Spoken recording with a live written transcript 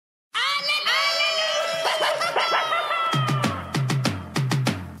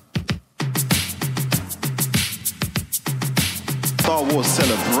Star Wars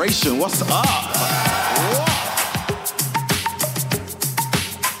Celebration. What's up?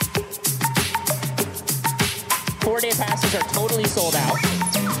 4-day passes are totally sold out.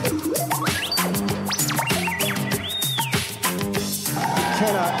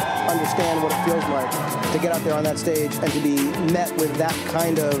 Cannot understand what it feels like to get out there on that stage and to be met with that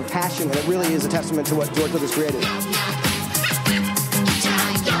kind of passion. And it really is a testament to what George Lucas created.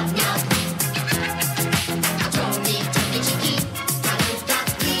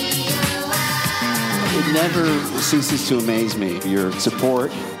 It never ceases to amaze me, your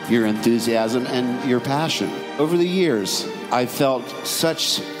support, your enthusiasm, and your passion. Over the years, I've felt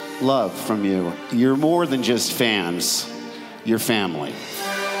such love from you. You're more than just fans, you're family.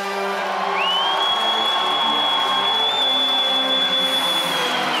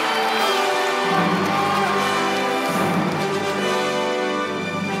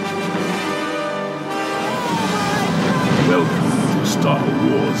 Welcome to Star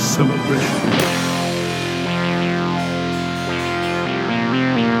Wars Celebration.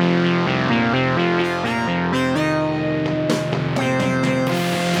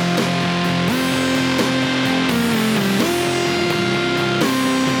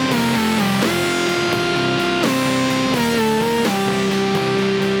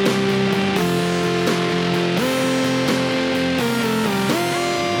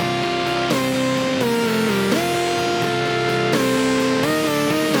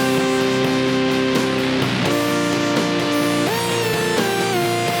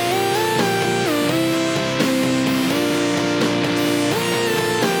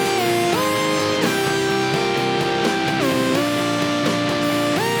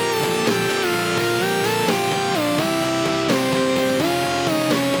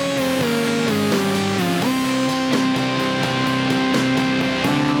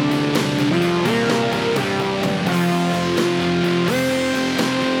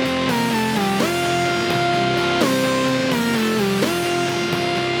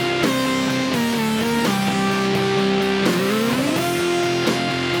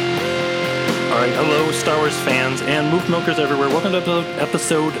 Hello, Star Wars fans and Moof Milkers everywhere. Welcome to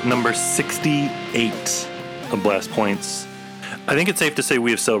episode number 68 of Blast Points. I think it's safe to say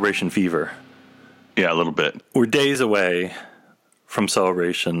we have Celebration fever. Yeah, a little bit. We're days away from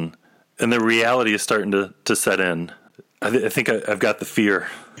Celebration, and the reality is starting to set in. I think I've got the fear.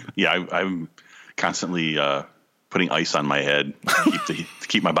 Yeah, I'm constantly putting ice on my head to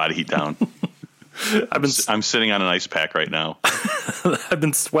keep my body heat down. I'm sitting on an ice pack right now. I've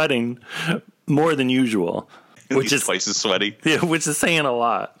been sweating more than usual, which is twice as sweaty. Yeah, which is saying a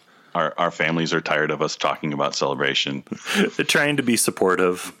lot. Our families are tired of us talking about Celebration. They're trying to be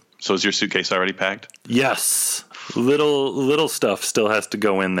supportive. So is your suitcase already packed? Yes, little stuff still has to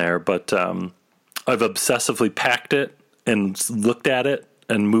go in there, but I've obsessively packed it and looked at it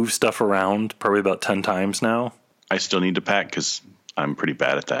and moved stuff around probably about 10 times now. I still need to pack because I'm pretty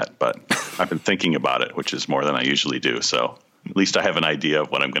bad at that, but I've been thinking about it, which is more than I usually do. So at least I have an idea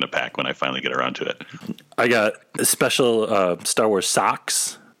of what I'm going to pack when I finally get around to it. I got special Star Wars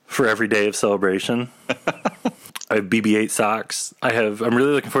socks for every day of Celebration. I have BB-8 socks. I'm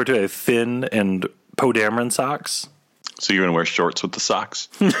really looking forward to it. I have Finn and Poe Dameron socks. So you're going to wear shorts with the socks?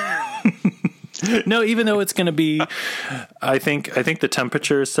 No, even though it's going to be, I think the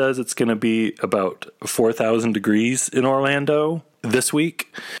temperature says it's going to be about 4,000 degrees in Orlando this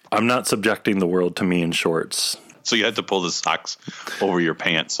week. I'm not subjecting the world to me in shorts. So you had to pull the socks over your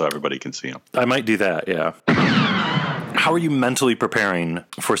pants so everybody can see them. I might do that, yeah. How are you mentally preparing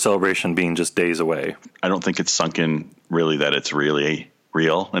for Celebration being just days away? I don't think it's sunk in really that it's really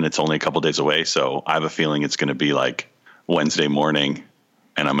real and it's only a couple days away. So I have a feeling it's going to be like Wednesday morning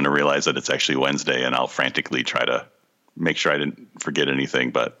and I'm going to realize that it's actually Wednesday and I'll frantically try to make sure I didn't forget anything.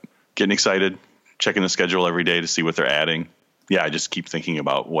 But getting excited, checking the schedule every day to see what they're adding. Yeah, I just keep thinking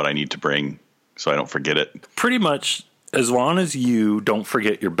about what I need to bring so I don't forget it. Pretty much as long as you don't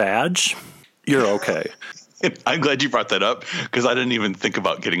forget your badge, you're okay. I'm glad you brought that up because I didn't even think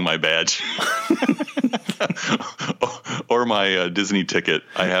about getting my badge or my Disney ticket.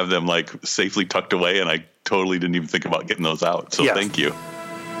 I have them like safely tucked away and I totally didn't even think about getting those out. So Thank you.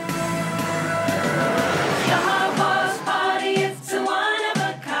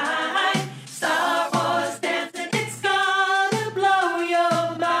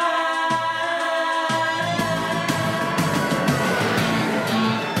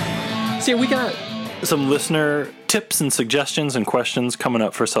 See, we got some listener tips and suggestions and questions coming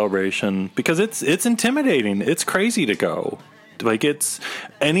up for Celebration because it's intimidating. It's crazy to go. Like, it's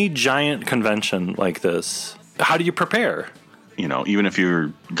any giant convention like this. How do you prepare? You know, even if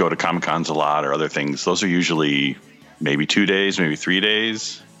you go to Comic-Cons a lot or other things, those are usually maybe 2 days, maybe 3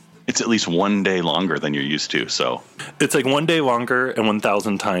 days. It's at least 1 day longer than you're used to. So It's like 1 day longer and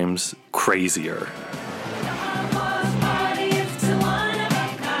 1,000 times crazier.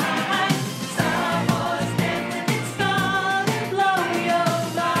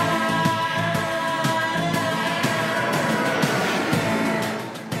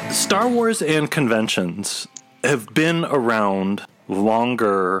 Star Wars and conventions have been around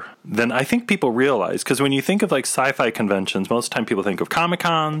longer than I think people realize. Because when you think of like sci-fi conventions, most of the time people think of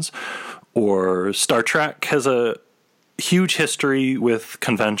Comic-Cons, or Star Trek has a huge history with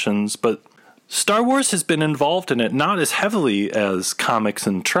conventions, but Star Wars has been involved in it, not as heavily as comics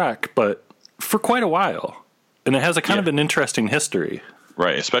and Trek, but for quite a while. And it has a kind of an interesting history.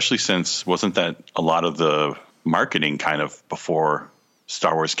 Right, especially since wasn't that a lot of the marketing kind of before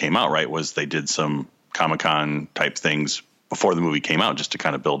Star Wars came out, right? Was they did some Comic-Con type things before the movie came out just to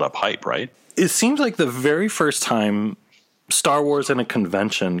kind of build up hype, right? It seems like the very first time Star Wars and a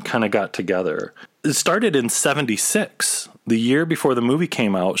convention kind of got together, it started in 1976, the year before the movie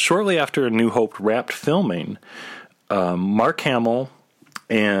came out, shortly after A New Hope wrapped filming. Mark Hamill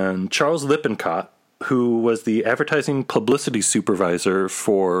and Charles Lippincott, who was the advertising publicity supervisor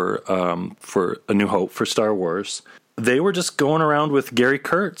for A New Hope, for Star Wars, they were just going around with Gary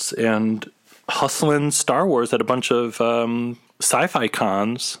Kurtz and hustling Star Wars at a bunch of sci-fi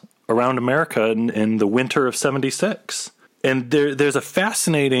cons around America in the winter of 1976. And there's a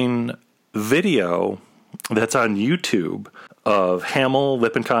fascinating video that's on YouTube of Hamill,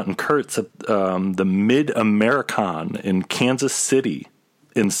 Lippincott, and Kurtz at the Mid-Americon in Kansas City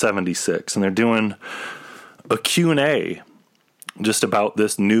in 1976. And they're doing a Q&A just about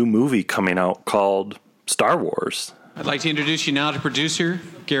this new movie coming out called Star Wars. I'd like to introduce you now to producer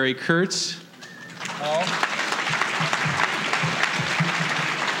Gary Kurtz.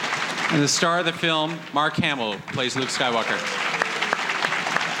 And the star of the film, Mark Hamill, plays Luke Skywalker.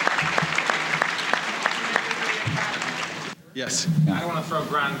 Yes. I don't want to throw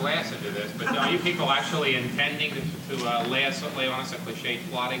ground glass into this, but are you people actually intending to lay on us a cliched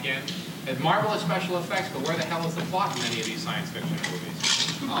plot again? It's marvelous special effects, but where the hell is the plot in any of these science fiction movies?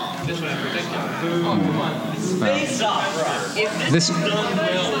 Oh, this one is ridiculous. Oh, come on. Space opera. If this is done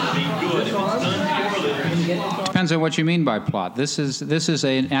well, it'll be good. If it's done poorly, Depends on what you mean by plot. This is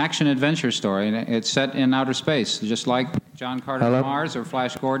an action-adventure story, and it's set in outer space, just like John Carter of Mars or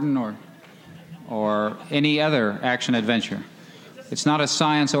Flash Gordon or any other action-adventure. It's not a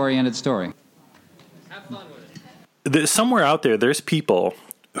science-oriented story. Have fun with it. Somewhere out there, there's people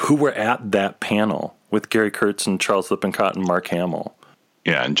who were at that panel with Gary Kurtz and Charles Lippincott and Mark Hamill.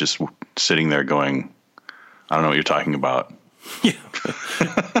 Yeah, and just sitting there going, I don't know what you're talking about. Yeah.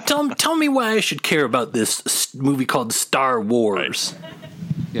 tell me why I should care about this movie called Star Wars. Right.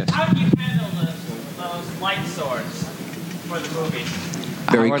 Yes. How do you handle those light swords for the movie?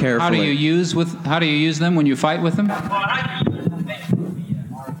 Very carefully. How do you use them when you fight with them?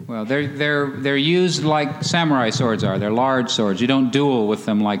 Well, they're used like samurai swords are. They're large swords. You don't duel with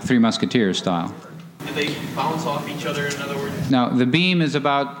them like Three Musketeers style. Do they bounce off each other, in other words? Now, the beam is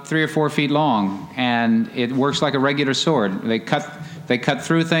about 3 or 4 feet long, and it works like a regular sword. They cut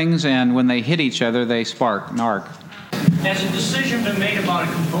through things, and when they hit each other, they spark and arc. Has a decision been made about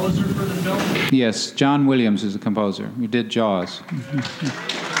a composer for the film? Yes, John Williams is the composer. Who did Jaws.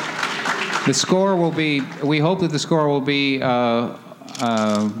 The score will be. We hope that the score will be a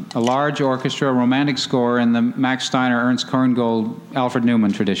large orchestra, a romantic score in the Max Steiner, Ernst Korngold, Alfred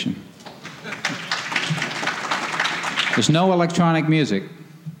Newman tradition. There's no electronic music.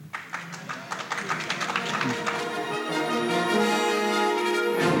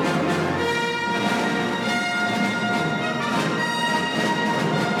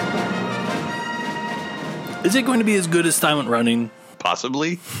 Is it going to be as good as Silent Running?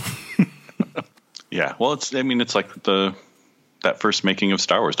 Possibly. Yeah. Well, it's like that first making of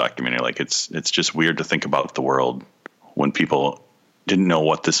Star Wars documentary. Like it's just weird to think about the world when people didn't know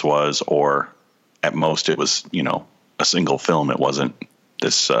what this was, or at most it was, a single film. It wasn't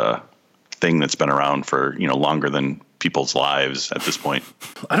this thing that's been around for, longer than people's lives at this point.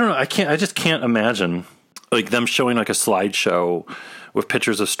 I don't know. I just can't imagine like them showing like a slideshow with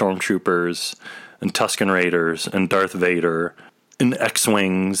pictures of stormtroopers and Tusken Raiders and Darth Vader and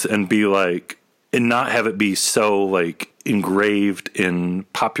X-Wings and not have it be so like engraved in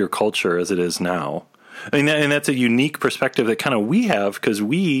popular culture as it is now. I mean, and that's a unique perspective that kind of we have, because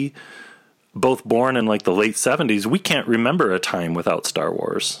we, both born in like the late 70s, we can't remember a time without Star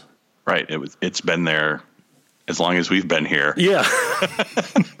Wars. Right. It's been there as long as we've been here. Yeah.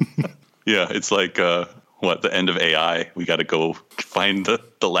 Yeah. It's like, the end of AI. We got to go find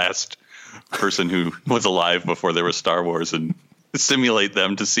the last person who was alive before there was Star Wars and simulate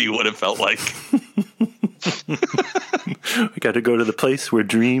them to see what it felt like. We got to go to the place where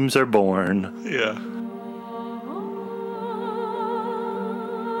dreams are born. Yeah.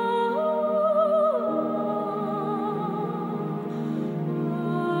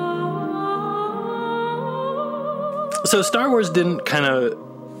 So Star Wars didn't kind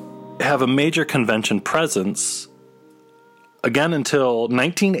of have a major convention presence again until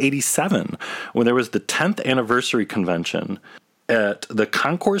 1987, when there was the 10th anniversary convention at the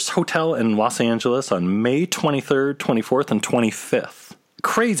Concourse Hotel in Los Angeles on May 23rd, 24th, and 25th.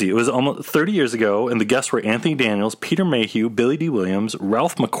 Crazy. It was almost 30 years ago, and the guests were Anthony Daniels, Peter Mayhew, Billy D. Williams,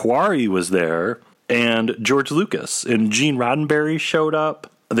 Ralph McQuarrie was there, and George Lucas. And Gene Roddenberry showed up.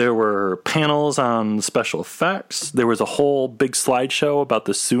 There were panels on special effects. There was a whole big slideshow about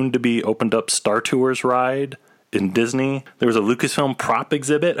the soon-to-be opened-up Star Tours ride in Disney. There was a Lucasfilm prop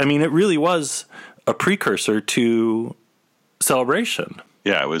exhibit. I mean, it really was a precursor to Celebration.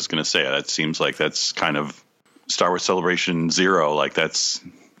 Yeah, I was going to say, that seems like that's kind of Star Wars Celebration 0. Like, that's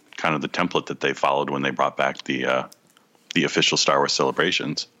kind of the template that they followed when they brought back the official Star Wars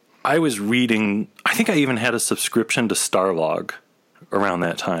celebrations. I was reading, I think I even had a subscription to Starlog around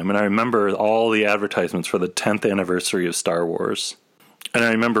that time. And I remember all the advertisements for the 10th anniversary of Star Wars. And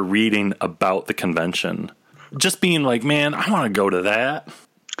I remember reading about the convention. Just being like, man, I want to go to that.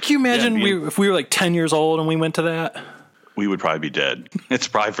 Can you imagine if we were like 10 years old and we went to that? We would probably be dead. It's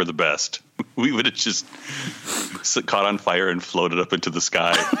probably for the best. We would have just caught on fire and floated up into the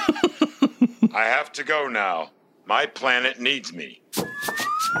sky. I have to go now. My planet needs me.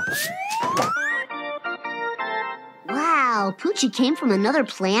 Wow, Poochie came from another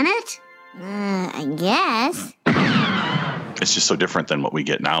planet? I guess. It's just so different than what we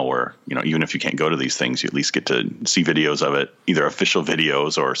get now, where, you know, even if you can't go to these things, you at least get to see videos of it, either official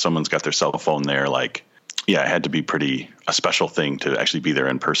videos or someone's got their cell phone there. Like, yeah, it had to be a special thing to actually be there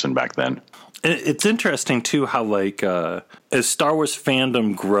in person back then. It's interesting, too, how, like, as Star Wars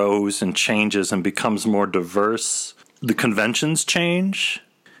fandom grows and changes and becomes more diverse, the conventions change.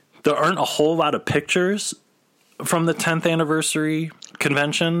 There aren't a whole lot of pictures from the 10th anniversary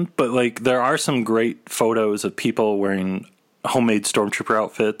convention, but, like, there are some great photos of people wearing homemade Stormtrooper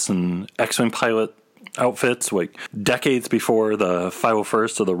outfits and X-Wing pilot outfits, like, decades before the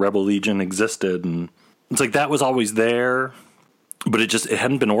 501st or the Rebel Legion existed. And it's like that was always there, but it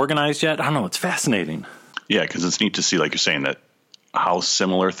hadn't been organized yet. I don't know. It's fascinating. Yeah, because it's neat to see, like you're saying, that how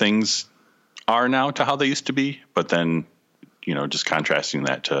similar things are now to how they used to be, but then, you know, just contrasting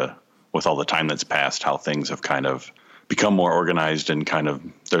that to with all the time that's passed, how things have kind of become more organized and kind of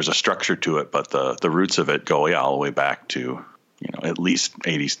there's a structure to it, but the roots of it go all the way back to, you know, at least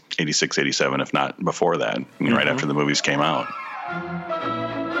 80, 86, 87, if not before that, right after the movies came out.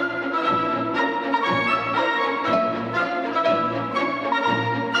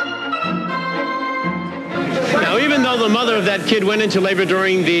 Now, even though the mother of that kid went into labor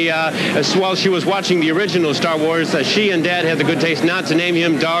during while she was watching the original Star Wars, she and Dad had the good taste not to name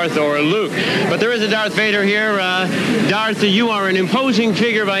him Darth or Luke. But there is a Darth Vader here. Darth, you are an imposing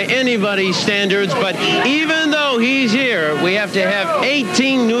figure by anybody's standards, but even though he's here, we have to have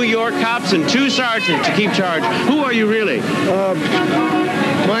 18 New York cops and 2 sergeants to keep charge. Who are you really?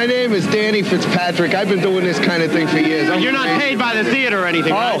 My name is Danny Fitzpatrick. I've been doing this kind of thing for years. You're not paid by the theater or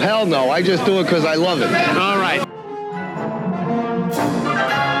anything, right? Oh, hell no. I just do it because I love it. All right.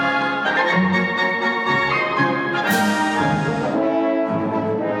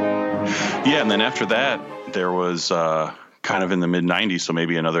 Yeah, and then after that, there was kind of in the mid-'90s, so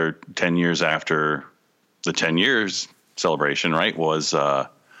maybe another 10 years after the 10 years celebration, right, was the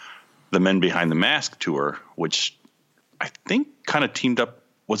Men Behind the Mask tour, which I think kind of teamed up.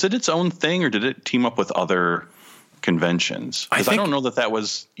 Was it its own thing, or did it team up with other conventions? Because I don't know that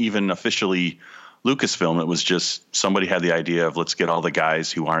was even officially Lucasfilm. It was just somebody had the idea of let's get all the guys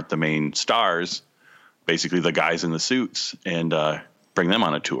who aren't the main stars, basically the guys in the suits, and bring them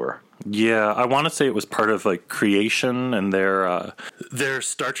on a tour. Yeah, I want to say it was part of like Creation and their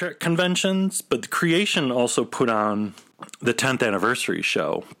Star Trek conventions, but Creation also put on the 10th anniversary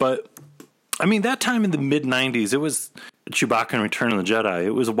show. But I mean, that time in the mid-'90s, it was Chewbacca and Return of the Jedi.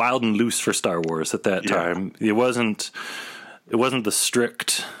 It was wild and loose for Star Wars at that time. It wasn't the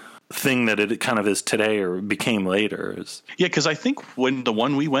strict thing that it kind of is today or became later. Yeah, because I think when the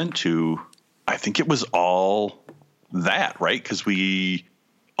one we went to, I think it was all that, right? Because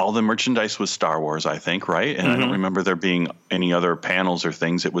all the merchandise was Star Wars, I think, right? And I don't remember there being any other panels or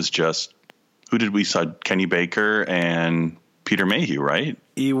things. It was just, who did we saw? Kenny Baker and Peter Mayhew, right?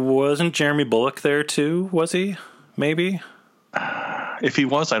 He wasn't Jeremy Bulloch there too, was he? Maybe? If he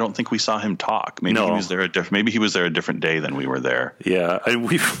was, I don't think we saw him talk. Maybe he was there maybe he was there a different day than we were there. Yeah,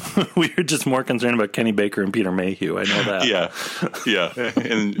 we were just more concerned about Kenny Baker and Peter Mayhew. I know that. Yeah.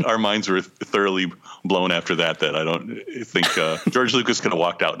 And our minds were thoroughly blown after that I don't think George Lucas could have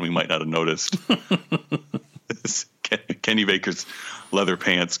walked out and we might not have noticed. Kenny Baker's leather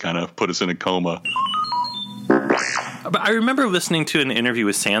pants kind of put us in a coma. But I remember listening to an interview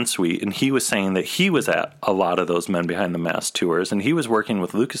with Sansweet, and he was saying that he was at a lot of those Men Behind the Mask tours, and he was working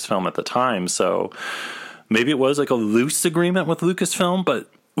with Lucasfilm at the time, so maybe it was like a loose agreement with Lucasfilm, but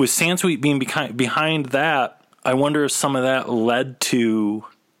with Sansweet being behind that, I wonder if some of that led to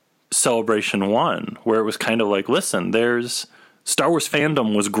Celebration 1, where it was kind of like, listen, there's Star Wars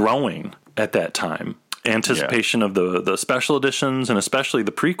fandom was growing at that time. Anticipation of the special editions and especially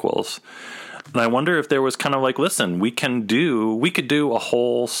the prequels. And I wonder if there was kind of like, listen, we could do a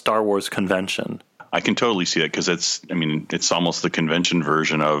whole Star Wars convention. I can totally see it because it's almost the convention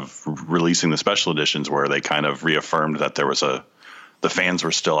version of releasing the special editions where they kind of reaffirmed that the fans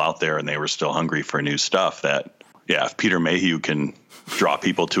were still out there and they were still hungry for new stuff. That, if Peter Mayhew can draw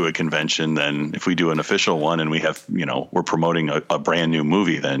people to a convention, then if we do an official one and we have, we're promoting a brand new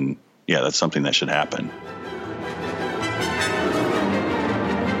movie, then that's something that should happen.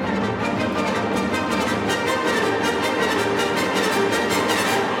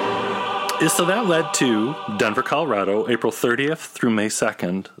 So that led to Denver, Colorado, April 30th through May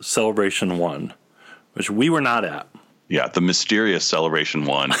 2nd, Celebration 1, which we were not at. Yeah, the mysterious Celebration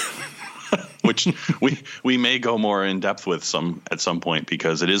 1, which we may go more in depth with at some point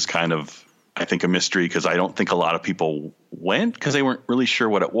because it is kind of, I think, a mystery because I don't think a lot of people went because they weren't really sure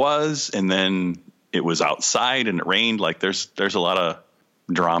what it was. And then it was outside and it rained. Like there's a lot of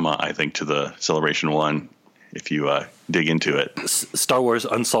drama, I think, to the Celebration 1. If you dig into it. Star Wars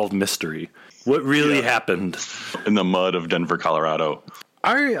Unsolved Mystery. What really happened? In the mud of Denver, Colorado.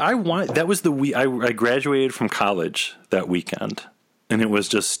 That was I graduated from college that weekend, and it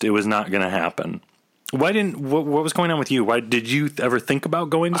was not going to happen. What was going on with you? Why did you ever think about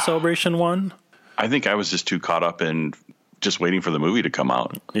going to Celebration 1? I think I was just too caught up in just waiting for the movie to come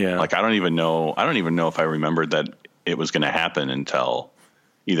out. Yeah. Like I don't even know if I remembered that it was going to happen until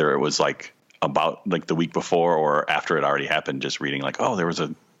either it was like about like the week before or after it already happened, just reading like, oh, there was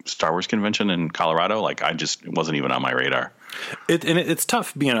a Star Wars convention in Colorado. Like it wasn't even on my radar. It's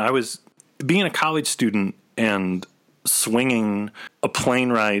tough being a college student and swinging a plane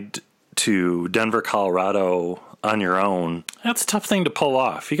ride to Denver, Colorado on your own. That's a tough thing to pull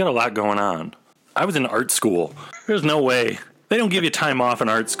off. You got a lot going on. I was in art school. There's no way. They don't give you time off in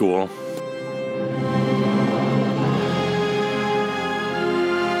art school.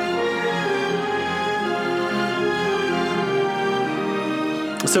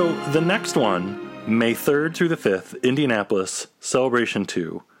 So the next one, May 3rd through the 5th, Indianapolis, Celebration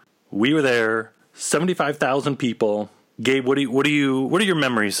 2. We were there, 75,000 people. Gabe, what are your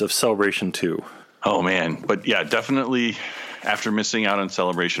memories of Celebration 2? Oh man, but yeah, definitely after missing out on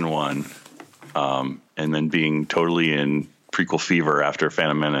Celebration 1, and then being totally in prequel fever after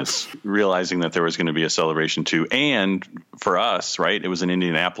Phantom Menace, realizing that there was going to be a Celebration 2, and for us, right, it was in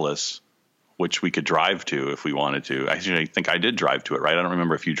Indianapolis, which we could drive to if we wanted to. Actually, I think I did drive to it, right? I don't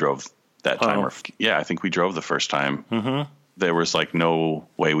remember if you drove that time. Or I think we drove the first time. Mm-hmm. There was like no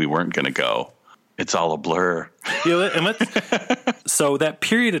way we weren't going to go. It's all a blur. So that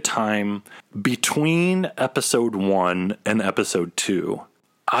period of time between episode 1 and episode 2,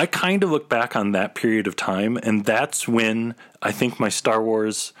 I kind of look back on that period of time, and that's when I think my Star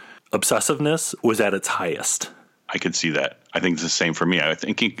Wars obsessiveness was at its highest. I could see that. I think it's the same for me. I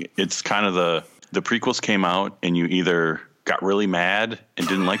think it's kind of the prequels came out and you either got really mad and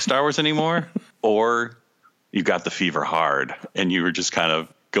didn't like Star Wars anymore, or you got the fever hard and you were just kind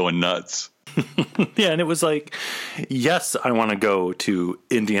of going nuts. Yeah, and it was like, yes, I want to go to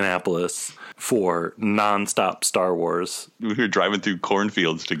Indianapolis for nonstop Star Wars. We were driving through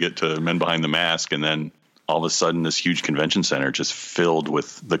cornfields to get to Men Behind the Mask, and then all of a sudden this huge convention center just filled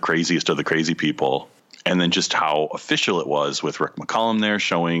with the craziest of the crazy people. And then just how official it was with Rick McCallum there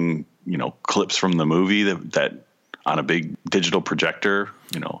showing, clips from the movie that on a big digital projector,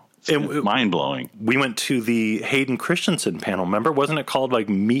 mind blowing. We went to the Hayden Christensen panel. Remember, wasn't it called like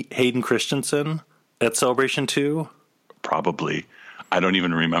Meet Hayden Christensen at Celebration 2? Probably. I don't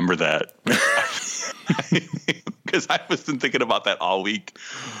even remember that because I was thinking about that all week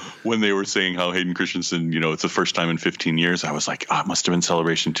when they were saying how Hayden Christensen, it's the first time in 15 years. I was like, it must have been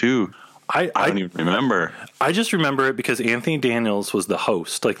Celebration 2. I don't even remember. I just remember it because Anthony Daniels was the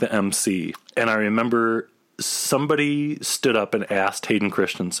host, like the MC. And I remember somebody stood up and asked Hayden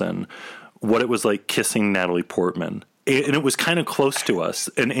Christensen what it was like kissing Natalie Portman. and it was kind of close to us.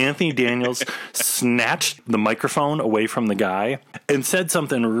 And Anthony Daniels snatched the microphone away from the guy and said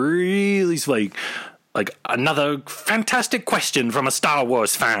something really like another fantastic question from a Star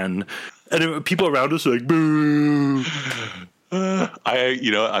Wars fan. And people around us were like, boo.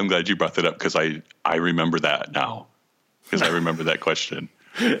 I'm glad you brought that up because I remember that now. Because I remember that question.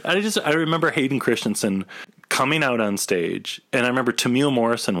 I remember Hayden Christensen coming out on stage, and I remember Tamil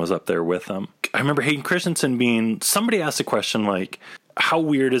Morrison was up there with him. I remember Hayden Christensen somebody asked a question like, how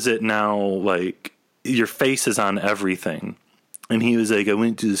weird is it now, like, your face is on everything? And he was like, I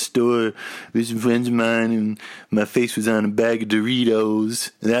went to the store with some friends of mine, and my face was on a bag of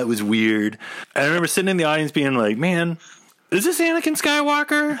Doritos, and that was weird. And I remember sitting in the audience being like, man, is this Anakin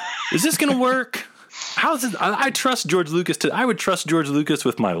Skywalker? Is this going to work? How is this? I trust George Lucas. I would trust George Lucas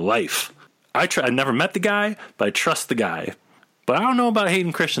with my life. I never met the guy, but I trust the guy. But I don't know about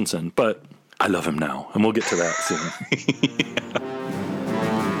Hayden Christensen, but I love him now, and we'll get to that soon.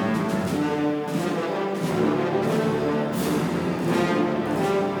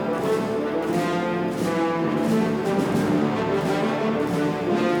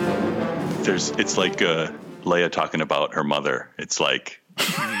 It's like Leia talking about her mother. It's like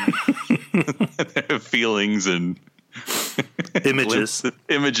feelings and images,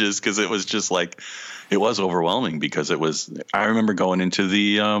 because it was just like, it was overwhelming because I remember going into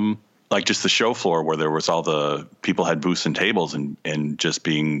the like just the show floor where there was all the people had booths and tables and just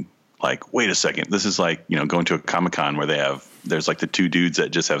being like, wait a second, this is like, going to a Comic-Con where there's like the two dudes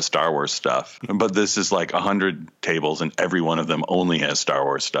that just have Star Wars stuff, but this is like 100 tables and every one of them only has Star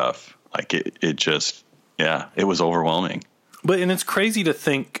Wars stuff. Like it just, it was overwhelming. And it's crazy to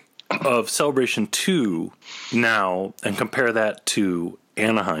think of Celebration 2 now and compare that to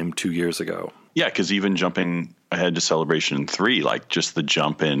Anaheim 2 years ago. Yeah, because even jumping ahead to Celebration 3, like just the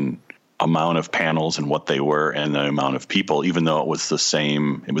jump in amount of panels and what they were and the amount of people, even though it was still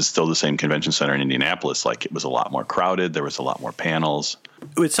the same convention center in Indianapolis, like it was a lot more crowded. There was a lot more panels.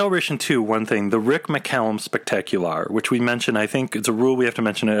 With Celebration 2, one thing, the Rick McCallum Spectacular, which we mention, I think it's a rule we have to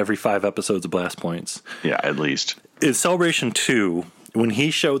mention it every 5 episodes of Blast Points. Yeah, at least. In Celebration 2, when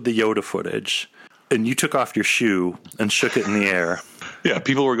he showed the Yoda footage and you took off your shoe and shook it in the air. Yeah,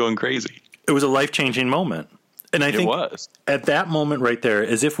 people were going crazy. It was a life-changing moment. And I think at that moment right there,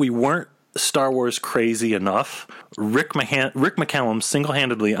 as if we weren't Star Wars crazy enough, Rick McCallum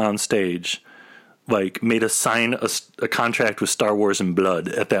single-handedly on stage made us sign a contract with Star Wars in blood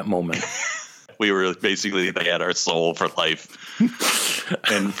at that moment. We were basically, they had our soul for life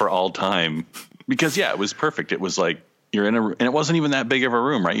and for all time. Because, it was perfect. It was like you're and it wasn't even that big of a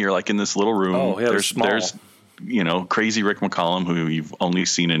room, right? You're like in this little room. Oh, yeah, there's crazy Rick McCallum, who you've only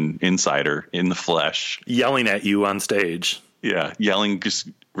seen in Insider, in the flesh. Yelling at you on stage. Yeah, yelling just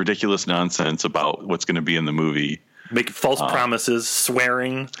ridiculous nonsense about what's going to be in the movie. Making false promises,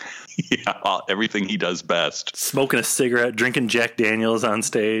 swearing. Yeah, everything he does best. Smoking a cigarette, drinking Jack Daniels on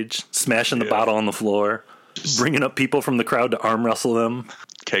stage, smashing the bottle on the floor, bringing up people from the crowd to arm wrestle them.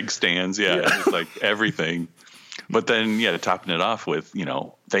 Keg stands, just like everything. But then, topping it off with,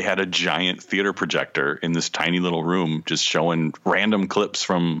 they had a giant theater projector in this tiny little room just showing random clips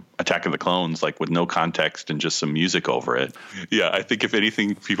from Attack of the Clones, like with no context and just some music over it. Yeah, I think if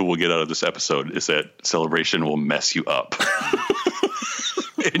anything people will get out of this episode is that Celebration will mess you up.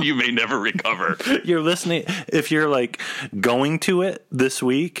 And you may never recover. You're listening. If you're going to it this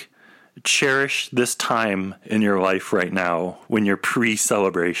week, cherish this time in your life right now when you're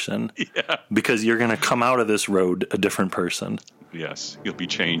pre-celebration. Yeah. Because you're going to come out of this road a different person. Yes, you'll be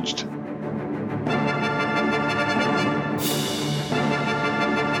changed.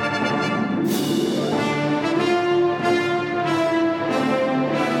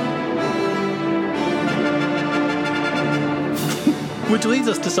 Which leads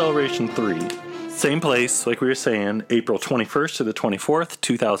us to Celebration 3. Same place, like we were saying, April 21st to the 24th,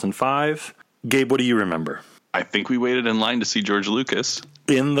 2005. Gabe, what do you remember? I think we waited in line to see George Lucas.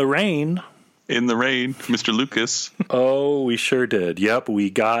 In the rain. In the rain, Mr. Lucas. Oh, we sure did. Yep, we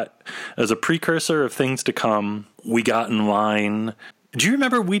got, as a precursor of things to come, we got in line. Do you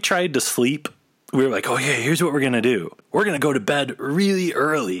remember we tried to sleep? We were like, oh yeah, here's what we're going to do. We're going to go to bed really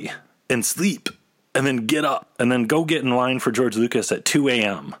early and sleep and then get up and then go get in line for George Lucas at 2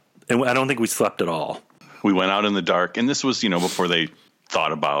 a.m. And I don't think we slept at all. We went out in the dark, and this was, before they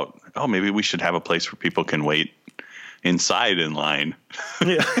thought about, maybe we should have a place where people can wait inside in line.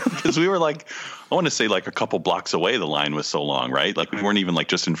 Yeah. Because we were I want to say a couple blocks away, the line was so long, right? We weren't even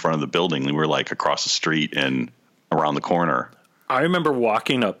just in front of the building. We were across the street and around the corner. I remember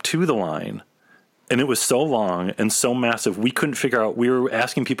walking up to the line And it was so long and so massive, we couldn't figure out. We were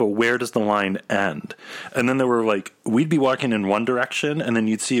asking people, where does the line end? And then there were like, we'd be walking in one direction, and then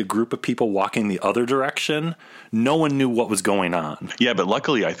you'd see a group of people walking the other direction. No one knew what was going on. Yeah, but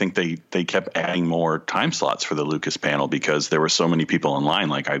luckily, I think they kept adding more time slots for the Lucas panel because there were so many people in line.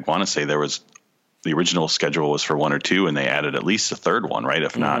 Like, I want to say there was, the original schedule was for 1 or 2, and they added at least a third one, right?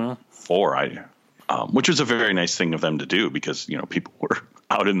 If not 4, which was a very nice thing of them to do because, you know, people were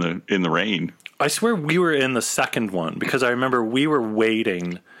out in the rain. I swear we were in the second one because I remember we were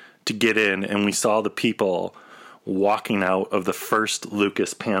waiting to get in and we saw the people walking out of the first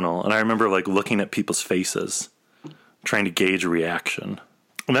Lucas panel. And I remember like looking at people's faces, trying to gauge reaction.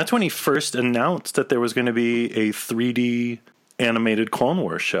 And that's when he first announced that there was going to be a 3D animated Clone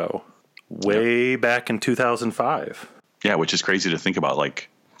Wars show way back in 2005. Yeah, which is crazy to think about. Like,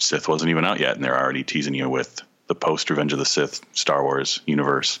 Sith wasn't even out yet, and they're already teasing you with the post-Revenge of the Sith Star Wars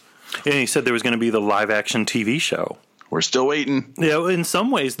universe. And he said there was going to be the live-action TV show. We're still waiting. Yeah, in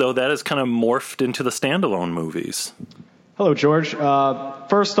some ways, though, that has kind of morphed into the standalone movies. Hello, George.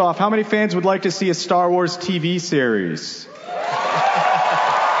 First off, how many fans would like to see a Star Wars TV series?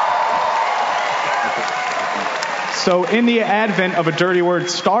 So in the advent of a dirty word,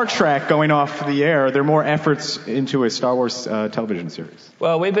 Star Trek, going off the air, are there more efforts into a Star Wars television series?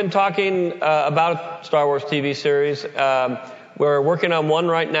 Well, we've been talking about Star Wars TV series. We're working on one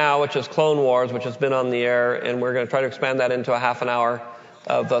right now, which is Clone Wars, which has been on the air, and we're going to try to expand that into a half an hour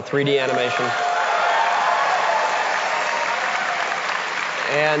of 3D animation.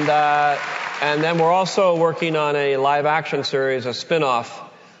 And then we're also working on a live-action series, a spin-off,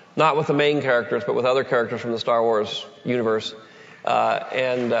 not with the main characters, but with other characters from the Star Wars universe. That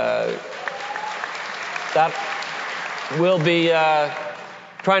we'll be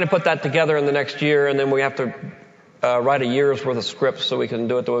trying to put that together in the next year, and then we have to write a year's worth of scripts so we can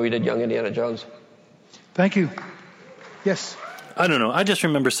do it the way we did Young Indiana Jones. Thank you. Yes. I don't know. I just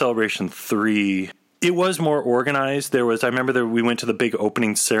remember Celebration 3. It was more organized. I remember we went to the big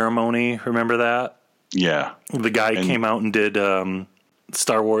opening ceremony. Remember that? Yeah. The guy came out and did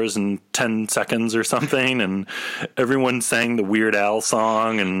Star Wars in 10 seconds or something, and everyone sang the Weird Al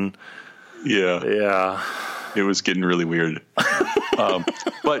song, and yeah, it was getting really weird.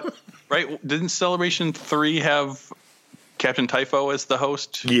 But right, didn't Celebration 3 have Captain Typho as the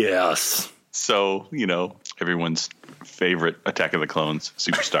host? Yes. So, you know, everyone's favorite Attack of the Clones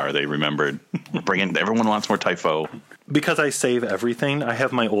superstar, they remembered. Everyone wants more Typho. Because I save everything, I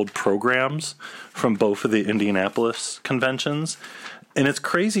have my old programs from both of the Indianapolis conventions. And it's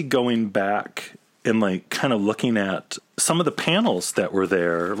crazy going back and like kind of looking at some of the panels that were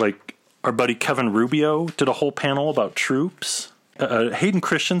there. Like our buddy Kevin Rubio did a whole panel about troops. Hayden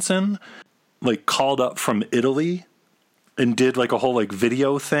Christensen like called up from Italy and did like a whole like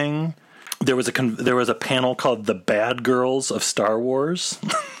video thing. There was a panel called The Bad Girls of Star Wars.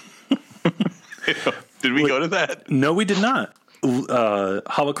 Did we go to that? No, we did not.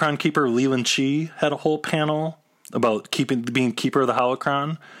 Holocron Keeper Leland Chi had a whole panel about being Keeper of the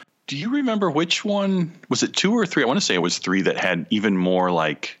Holocron. Do you remember which one? Was it 2 or 3? I want to say it was 3 that had even more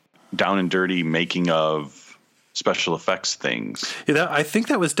like down and dirty making of special effects things. Yeah, I think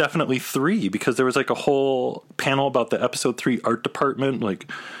that was definitely 3 because there was like a whole panel about the episode 3 art department. Like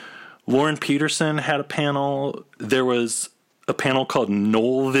Lauren Peterson had a panel. There was a panel called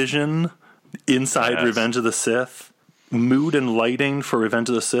Null Vision inside Revenge of the Sith. Mood and lighting for Revenge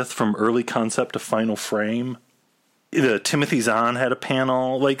of the Sith from early concept to final frame. Timothy Zahn had a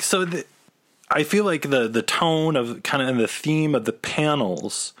panel. Like, so I feel like the tone of kind of and the theme of the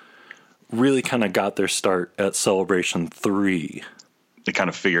panels really kind of got their start at Celebration 3. They kind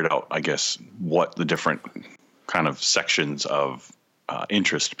of figured out, I guess, what the different kind of sections of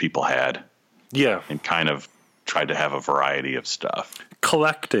interest people had. Yeah. And kind of tried to have a variety of stuff.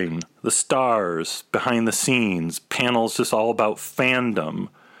 Collecting, the stars, behind the scenes, panels just all about fandom,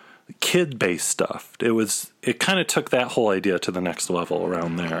 kid-based stuff. It kind of took that whole idea to the next level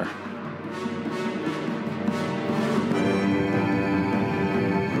around there.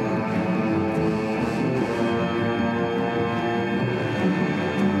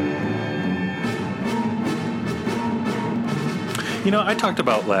 You know, I talked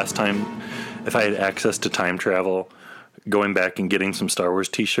about last time if I had access to time travel, going back and getting some Star Wars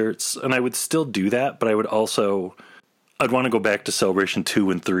t-shirts, and I would still do that, but I'd want to go back to Celebration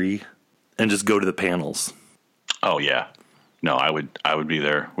 2 and 3 and just go to the panels. Oh yeah. No, I would be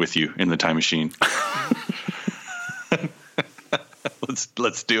there with you in the time machine.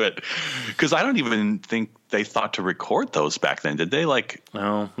 Let's do it. Cuz I don't even think they thought to record those back then, did they? Like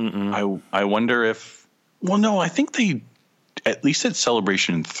no. I wonder if, well, no, I think they at least at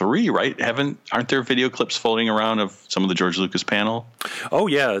Celebration 3, right? Aren't there video clips floating around of some of the George Lucas panel? Oh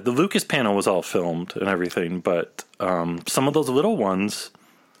yeah, the Lucas panel was all filmed and everything, but some of those little ones.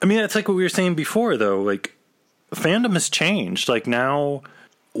 I mean, it's like what we were saying before, though. Like, fandom has changed. Like, now,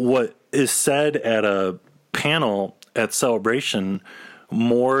 what is said at a panel at Celebration,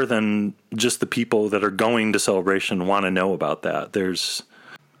 more than just the people that are going to Celebration want to know about that. There's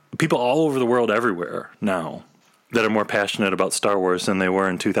people all over the world, everywhere now, that are more passionate about Star Wars than they were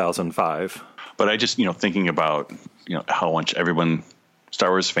in 2005. But I just, thinking about, how much Star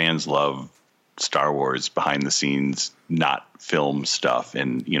Wars fans love Star Wars behind the scenes, not film stuff.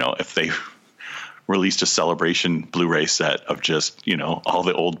 And, if they released a Celebration Blu-ray set of just, all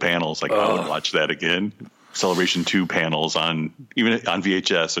the old panels, like, I would watch that again. Celebration 2 panels even on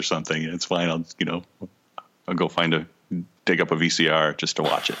VHS or something. It's fine. I'll go dig up a VCR just to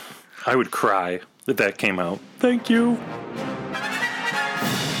watch it. I would cry if that came out. Thank you.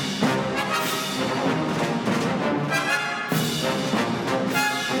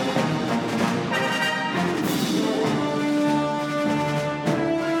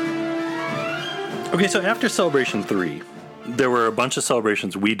 Okay, so after Celebration 3, there were a bunch of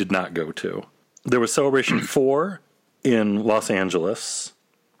celebrations we did not go to. There was Celebration 4 in Los Angeles,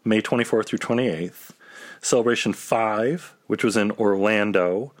 May 24th through 28th. Celebration 5, which was in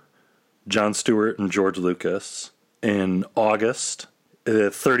Orlando, Jon Stewart and George Lucas, in August, the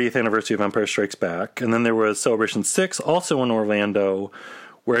 30th anniversary of Empire Strikes Back. And then there was Celebration 6, also in Orlando,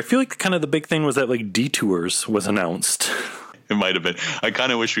 where I feel like kind of the big thing was that, like, Detours was announced. It might have been. I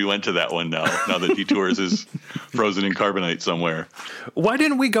kind of wish we went to that one now that Detours is frozen in carbonite somewhere. Why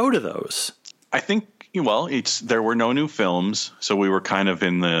didn't we go to those? I think, there were no new films, so we were kind of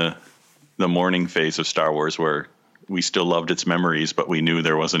in the mourning phase of Star Wars where we still loved its memories, but we knew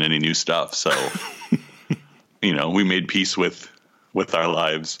there wasn't any new stuff. So, we made peace with our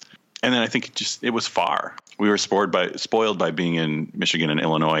lives. And then I think it was far. We were spoiled by being in Michigan and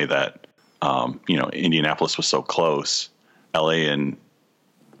Illinois that, Indianapolis was so close. LA and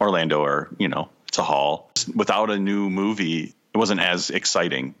Orlando are, it's a haul. Without a new movie, it wasn't as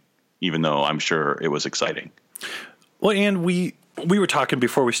exciting, even though I'm sure it was exciting. Well, and we were talking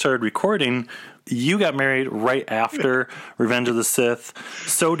before we started recording. You got married right after Revenge of the Sith.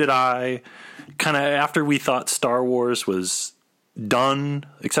 So did I. Kind of after we thought Star Wars was done,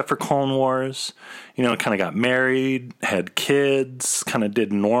 except for Clone Wars. Kind of got married, had kids, kind of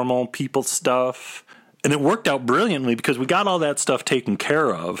did normal people stuff. And it worked out brilliantly because we got all that stuff taken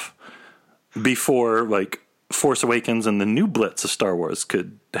care of before, like, Force Awakens and the new blitz of Star Wars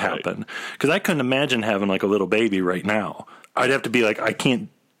could happen. Because I couldn't imagine having, like, a little baby right now. I'd have to be like, I can't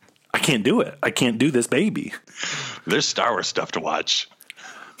do it. I can't do this baby. There's Star Wars stuff to watch.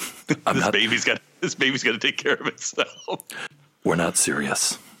 This baby's got to take care of itself. We're not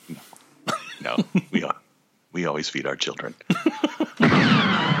serious. No, we always feed our children.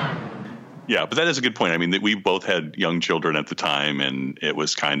 Yeah, but that is a good point. I mean, we both had young children at the time, and it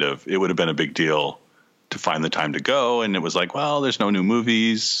was it would have been a big deal to find the time to go. And it was like, well, there's no new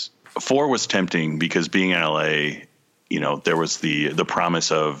movies. 4 was tempting because being in LA, there was the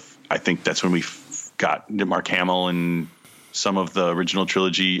promise of, I think that's when we got Mark Hamill and some of the original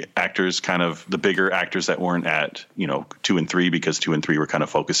trilogy actors, kind of the bigger actors that weren't at, 2 and 3, because 2 and 3 were kind of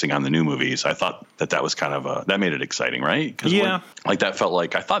focusing on the new movies. I thought that was kind of that made it exciting, right? Yeah. That felt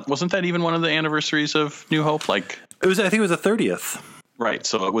like, wasn't that even one of the anniversaries of New Hope? I think it was the 30th. Right.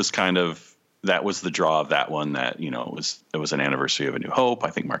 So it was that was the draw of that one, that, it was an anniversary of A New Hope. I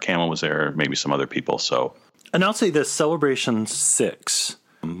think Mark Hamill was there, maybe some other people. So, and I'll say this, Celebration 6,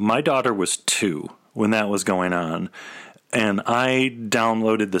 my daughter was 2 when that was going on. And I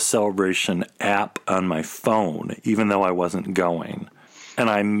downloaded the Celebration app on my phone, even though I wasn't going. And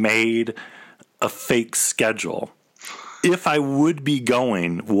I made a fake schedule. If I would be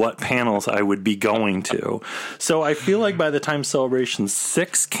going, what panels I would be going to. So I feel like by the time Celebration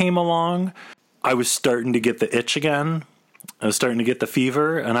 6 came along, I was starting to get the itch again. I was starting to get the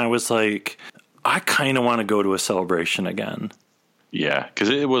fever. And I was like, I kind of want to go to a Celebration again. Yeah, because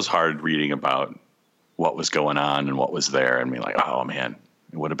it was hard reading about what was going on and what was there, and be like, oh man,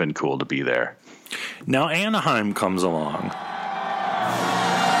 it would have been cool to be there. Now Anaheim comes along.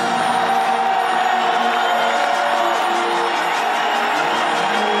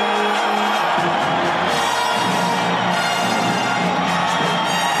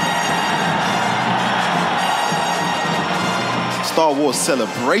 Star Wars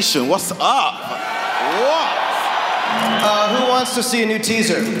Celebration, what's up? What? Who wants to see a new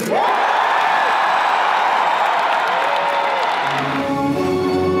teaser?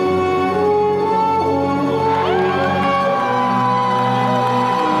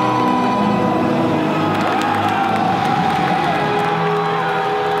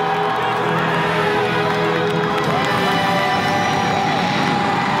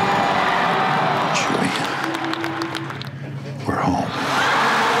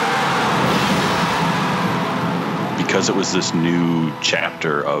 it was this new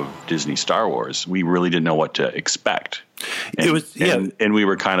chapter of Disney Star Wars, we really didn't know what to expect. And we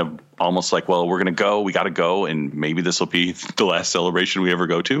were kind of almost like, well, we got to go, and maybe this will be the last celebration we ever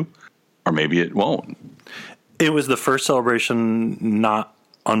go to, or maybe it won't. It was the first celebration not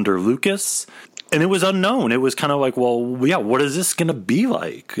under Lucas, and it was unknown. It was kind of like, well, yeah, what is this going to be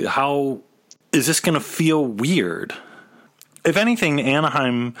like? How is this going to feel weird? If anything,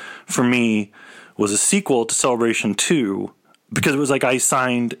 Anaheim, for me, was a sequel to Celebration 2, because it was like I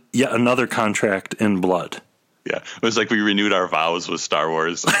signed yet another contract in blood. Yeah, it was like we renewed our vows with Star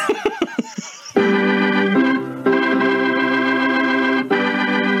Wars.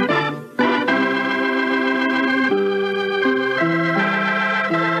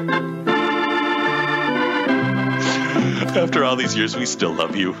 After all these years, we still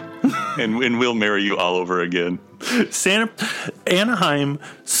love you, and we'll marry you all over again. Anaheim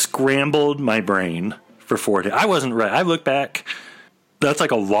scrambled my brain for 4 days. I wasn't ready. I look back, that's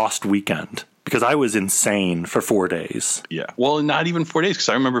like a lost weekend, because I was insane for 4 days. Yeah. Well, not even 4 days, because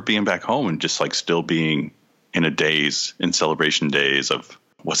I remember being back home and just like still being in celebration days of,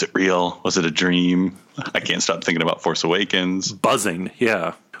 was it real? Was it a dream? I can't stop thinking about Force Awakens. Buzzing,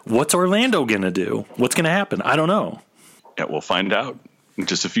 yeah. What's Orlando going to do? What's going to happen? I don't know. Yeah, we'll find out in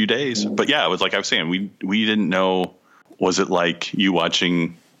just a few days. But yeah, it was like I was saying, we didn't know, was it like you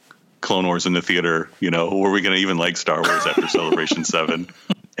watching Clone Wars in the theater? Were we going to even like Star Wars after Celebration 7?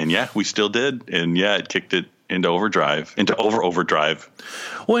 And yeah, we still did. And yeah, it kicked it into overdrive.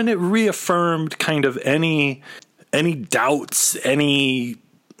 Well, and it reaffirmed kind of any doubts, any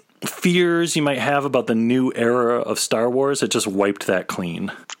fears you might have about the new era of Star Wars. It just wiped that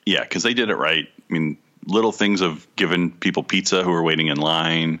clean. Yeah, because they did it right. I mean, little things of giving people pizza who were waiting in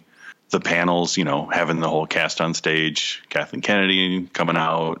line, the panels, having the whole cast on stage, Kathleen Kennedy coming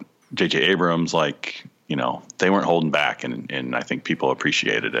out, J.J. Abrams, they weren't holding back, and I think people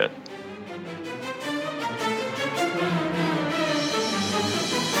appreciated it.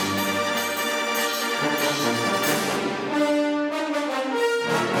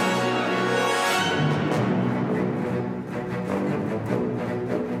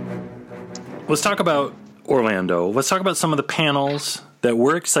 Let's talk about Orlando. Let's talk about some of the panels that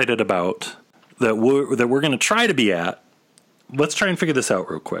we're excited about, that we're going to try to be at. Let's try and figure this out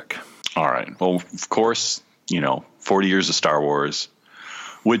real quick. All right. Well, of course, 40 years of Star Wars,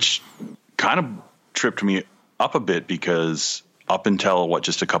 which kind of tripped me up a bit, because up until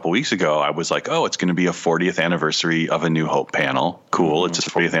just a couple weeks ago, I was like, oh, it's going to be a 40th anniversary of A New Hope panel. Cool. It's a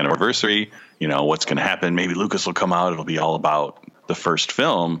 40th anniversary. What's going to happen? Maybe Lucas will come out. It'll be all about the first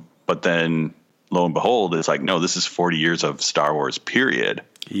film. But then, lo and behold, it's like, no, this is 40 years of Star Wars, period.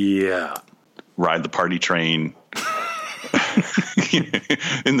 Yeah. Ride the party train.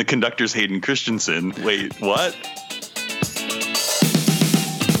 And the conductor's Hayden Christensen. Wait, what?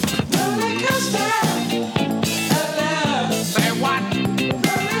 Say what?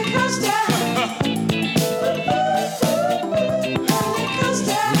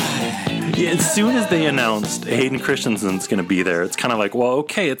 Yeah, as soon as they announced Hayden Christensen's going to be there, it's kind of like, well,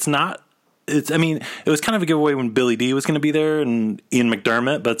 okay, it was kind of a giveaway when Billy Dee was going to be there and Ian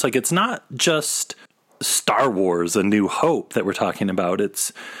McDermott, but it's like, it's not just Star Wars, A New Hope that we're talking about.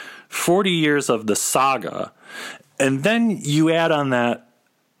 It's 40 years of the saga. And then you add on that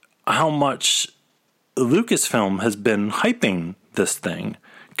how much Lucasfilm has been hyping this thing,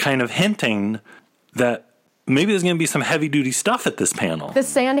 kind of hinting that maybe there's going to be some heavy-duty stuff at this panel. The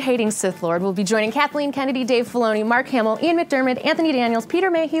sand-hating Sith Lord will be joining Kathleen Kennedy, Dave Filoni, Mark Hamill, Ian McDermott, Anthony Daniels, Peter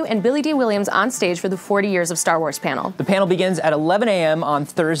Mayhew, and Billy Dee Williams on stage for the 40 Years of Star Wars panel. The panel begins at 11 a.m. on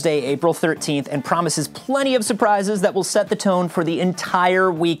Thursday, April 13th, and promises plenty of surprises that will set the tone for the entire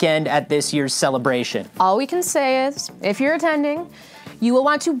weekend at this year's celebration. All we can say is, if you're attending, you will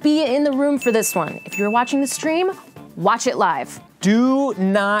want to be in the room for this one. If you're watching the stream, watch it live. Do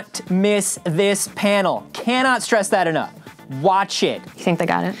not miss this panel. Cannot stress that enough. Watch it. You think they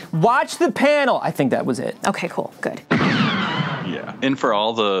got it? Watch the panel. I think that was it. Okay, cool. Good. Yeah. And for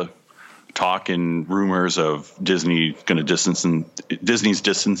all the talk and rumors of Disney's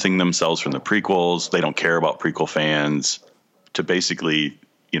distancing themselves from the prequels, they don't care about prequel fans, to basically,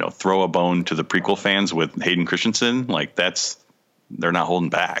 throw a bone to the prequel fans with Hayden Christensen, they're not holding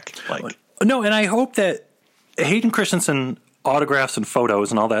back. No, and I hope that Hayden Christensen autographs and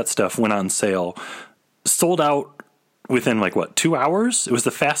photos and all that stuff went on sale, sold out within 2 hours. It was the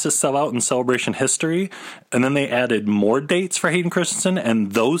fastest sellout in Celebration history. And then they added more dates for Hayden Christensen,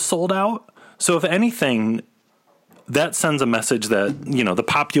 and those sold out. So if anything, that sends a message that, the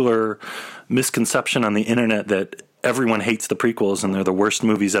popular misconception on the internet that everyone hates the prequels and they're the worst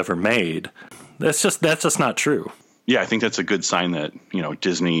movies ever made, that's just not true. Yeah, I think that's a good sign that,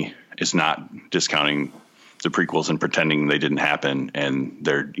 Disney is not discounting the prequels and pretending they didn't happen, and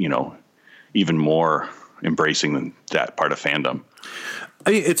they're, even more embracing that part of fandom.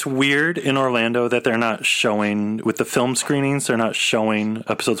 It's weird in Orlando that they're not showing, with the film screenings, they're not showing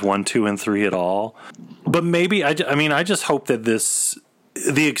episodes 1, 2, and 3 at all. But maybe, I just hope that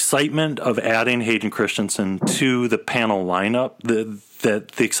the excitement of adding Hayden Christensen to the panel lineup,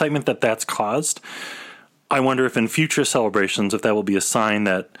 the excitement that's caused, I wonder if in future celebrations, if that will be a sign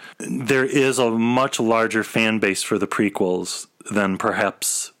that there is a much larger fan base for the prequels than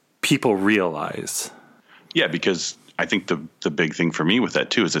perhaps people realize. Yeah, because I think the big thing for me with that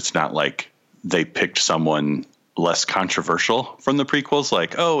too is it's not like they picked someone less controversial from the prequels,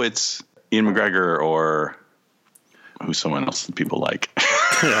 like, oh, it's Ian McGregor or who's someone else that people like.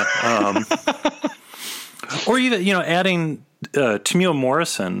 Yeah, or even adding Temuera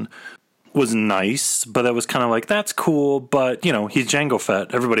Morrison was nice, but that was kind of like, that's cool, but he's Jango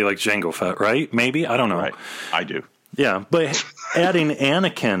Fett. Everybody likes Jango Fett, right? Maybe, I don't know. Right. I do. Yeah, but adding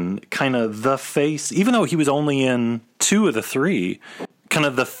Anakin, kind of the face, even though he was only in 2 of the 3, kind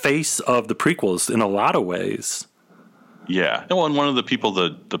of the face of the prequels in a lot of ways. Yeah. Well, and one of the people,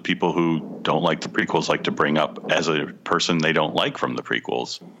 the people who don't like the prequels like to bring up as a person they don't like from the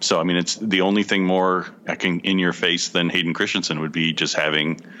prequels. So, I mean, it's the only thing more in your face than Hayden Christensen would be just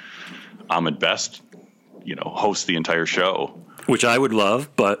having Ahmed Best, host the entire show. Which I would love,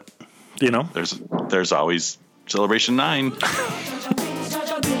 but, There's always Celebration 9.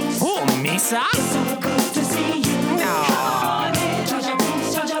 Oh, Misa? No.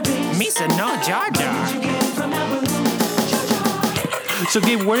 Misa, no Jar Jar. So,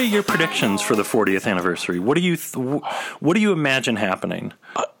 Gabe, what are your predictions for the 40th anniversary? What do you imagine happening?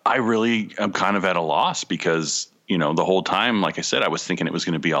 I really am kind of at a loss because, the whole time, like I said, I was thinking it was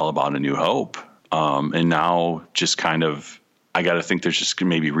going to be all about A New Hope. And now just kind of, I got to think there's just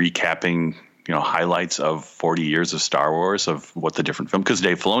maybe recapping, highlights of 40 years of Star Wars, of what the different films, because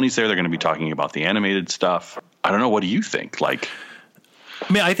Dave Filoni's there. They're going to be talking about the animated stuff. I don't know. What do you think?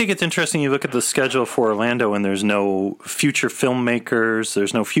 I think it's interesting. You look at the schedule for Orlando and there's no future filmmakers.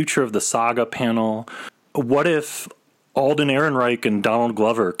 There's no future of the saga panel. What if Alden Ehrenreich and Donald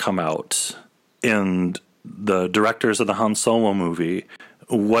Glover come out and the directors of the Han Solo movie?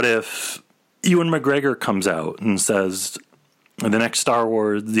 What if Ewan McGregor comes out and says the next Star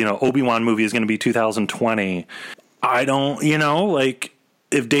Wars, Obi-Wan movie is going to be 2020? I don't,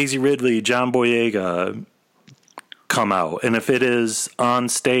 if Daisy Ridley, John Boyega come out, and if it is on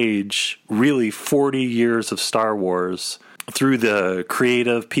stage, really 40 years of Star Wars through the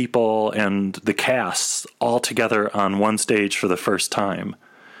creative people and the casts all together on one stage for the first time.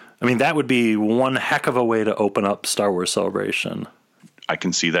 I mean, that would be one heck of a way to open up Star Wars Celebration. I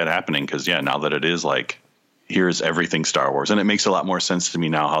can see that happening because, now that it is here's everything Star Wars. And it makes a lot more sense to me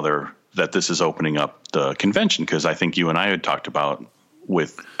now that this is opening up the convention, because I think you and I had talked about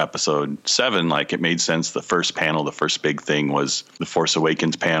with episode 7, it made sense. The first panel, the first big thing was the Force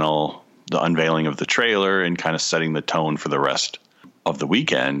Awakens panel, the unveiling of the trailer, and kind of setting the tone for the rest of the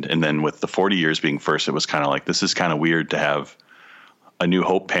weekend. And then with the 40 years being first, it was kind of this is kind of weird to have a New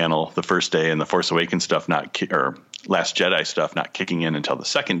Hope panel the first day and the Force Awakens stuff or Last Jedi stuff not kicking in until the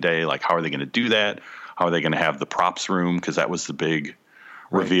second day. How are they going to do that? How are they going to have the props room? Because that was the big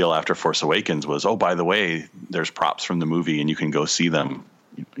reveal after Force Awakens was, oh, by the way, there's props from the movie and you can go see them,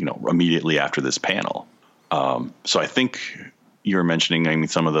 immediately after this panel. So I think you were mentioning,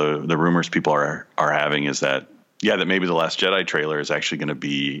 some of the rumors people are having is that, that maybe the Last Jedi trailer is actually going to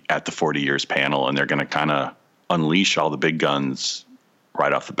be at the 40 years panel, and they're going to kind of unleash all the big guns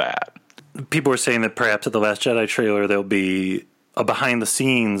right off the bat. People are saying that perhaps at the Last Jedi trailer there'll be a behind the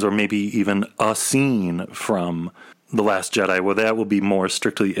scenes or maybe even a scene from The Last Jedi, where that will be more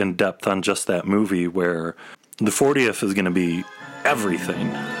strictly in depth on just that movie, where the 40th is going to be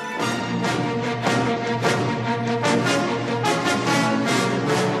everything.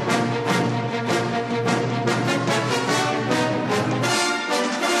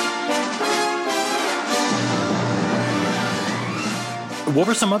 What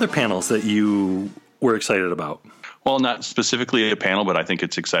were some other panels that you were excited about? Well, not specifically a panel, but I think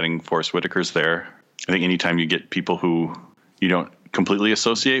it's exciting. Forrest Whitaker's there. I think anytime you get people who you don't completely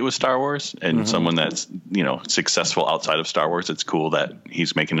associate with Star Wars and someone that's, successful outside of Star Wars, it's cool that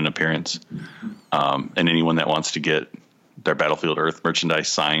he's making an appearance. And anyone that wants to get their Battlefield Earth merchandise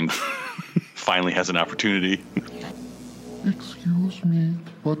signed finally has an opportunity. Excuse me,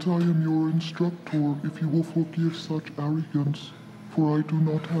 but I am your instructor, if you will forgive such arrogance, for I do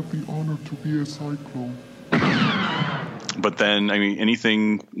not have the honor to be a Cyclone. But then, I mean,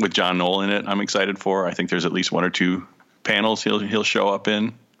 anything with John Knoll in it, I'm excited for. I think there's at least 1 or 2 panels he'll show up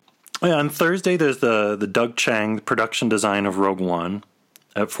in. Yeah, on Thursday, there's the Doug Chiang production design of Rogue One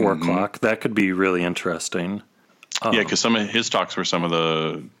at 4 o'clock. That could be really interesting. Yeah, because some of his talks were some of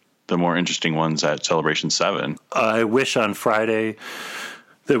the more interesting ones at Celebration 7. I wish on Friday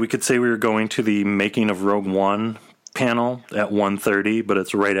that we could say we were going to the Making of Rogue One panel at 1:30, but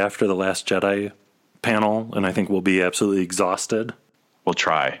it's right after the Last Jedi panel, and I think we'll be absolutely exhausted. We'll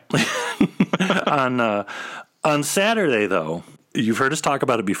try. On Saturday, though, you've heard us talk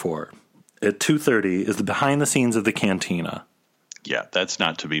about it before. At 2:30 is the behind the scenes of the Cantina. Yeah, that's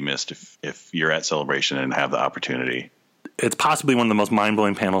not to be missed if you're at Celebration and have the opportunity. It's possibly one of the most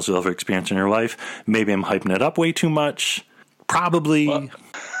mind-blowing panels you'll ever experience in your life. Maybe I'm hyping it up way too much. Probably. Well,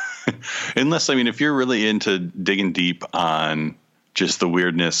 unless, I mean, if you're really into digging deep on just the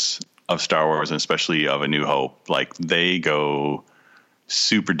weirdness of Star Wars, and especially of A New Hope, like they go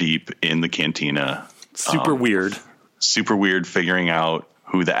super deep in the Cantina. Super weird, figuring out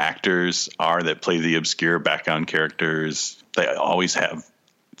who the actors are that play the obscure background characters. They always have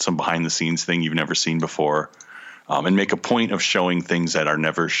some behind the scenes thing you've never seen before, and make a point of showing things that are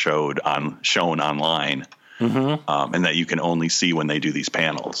never shown online. And that you can only see when they do these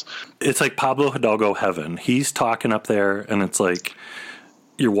panels. It's like Pablo Hidalgo heaven. He's talking up there, and it's like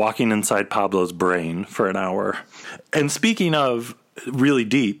you're walking inside Pablo's brain for an hour. And speaking of really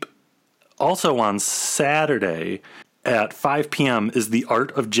deep, also on Saturday at 5 p.m. is the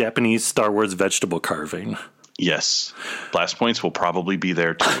Art of Japanese Star Wars Vegetable Carving. Yes. Blast Points will probably be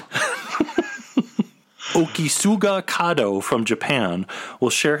there too. Okisuga Kado from Japan will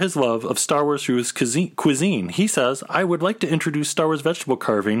share his love of Star Wars through his cuisine. He says, "I would like to introduce Star Wars vegetable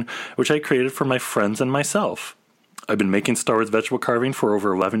carving, which I created for my friends and myself. I've been making Star Wars vegetable carving for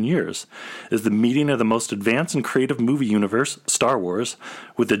over 11 years. It is the meeting of the most advanced and creative movie universe, Star Wars,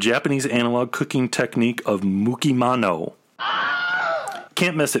 with the Japanese analog cooking technique of mukimano."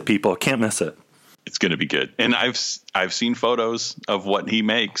 Can't miss it, people. Can't miss it. It's going to be good. And I've seen photos of what he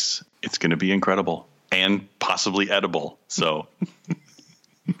makes. It's going to be incredible. And possibly edible. So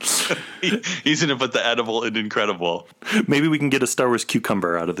he's going to put the edible in incredible. Maybe we can get a Star Wars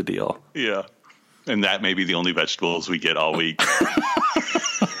cucumber out of the deal. Yeah. And that may be the only vegetables we get all week.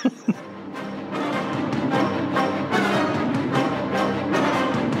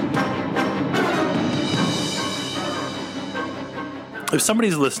 If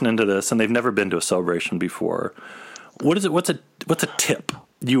somebody's listening to this and they've never been to a Celebration before, what's a tip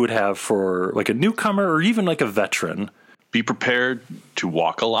you would have for like a newcomer or even like a veteran? Be prepared to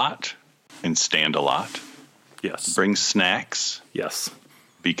walk a lot and stand a lot. Yes. Bring snacks. Yes.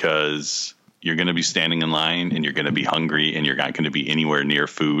 Because you're going to be standing in line and you're going to be hungry and you're not going to be anywhere near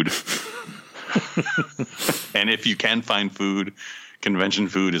food. And if you can find food, convention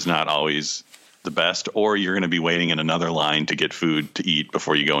food is not always the best, or you're going to be waiting in another line to get food to eat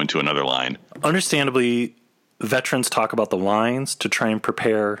before you go into another line. Understandably, veterans talk about the lines to try and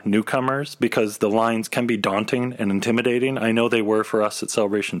prepare newcomers because the lines can be daunting and intimidating. I know they were for us at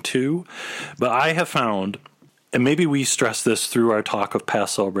Celebration 2, but I have found, and maybe we stress this through our talk of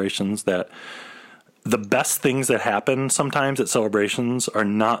past celebrations, that the best things that happen sometimes at celebrations are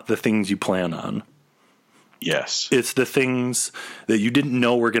not the things you plan on. Yes. It's the things that you didn't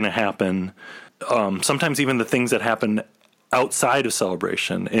know were going to happen. Sometimes even the things that happen outside of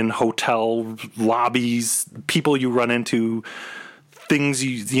Celebration, in hotel lobbies, people you run into, things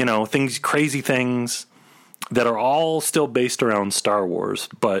crazy things that are all still based around Star Wars,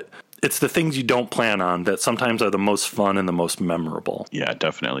 but it's the things you don't plan on that sometimes are the most fun and the most memorable. Yeah,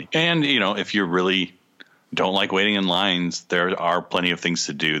 definitely. And, if you really don't like waiting in lines, there are plenty of things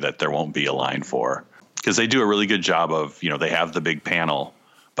to do that there won't be a line for. Because they do a really good job of, they have the big panel,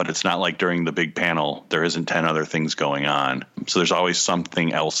 but it's not like during the big panel, there isn't 10 other things going on. So there's always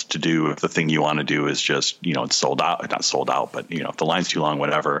something else to do if the thing you want to do is just, it's sold out, not sold out, but, if the line's too long,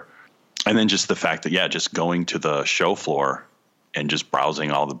 whatever. And then just the fact that, just going to the show floor and just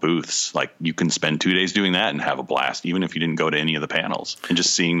browsing all the booths, like you can spend 2 days doing that and have a blast, even if you didn't go to any of the panels, and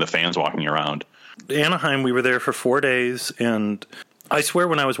just seeing the fans walking around. Anaheim, we were there for 4 days, and I swear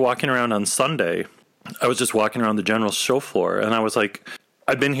when I was walking around on Sunday, I was just walking around the general show floor, and I was like,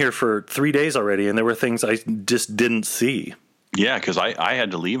 I've been here for 3 days already, and there were things I just didn't see. Yeah, because I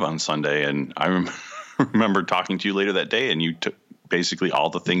had to leave on Sunday, and I remember talking to you later that day, and you took basically all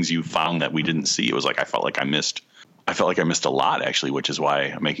the things you found that we didn't see. It was like I felt like I missed a lot, actually, which is why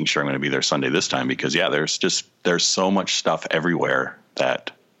I'm making sure I'm going to be there Sunday this time, because, there's so much stuff everywhere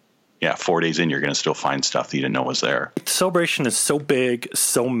that, 4 days in, you're going to still find stuff that you didn't know was there. Celebration is so big,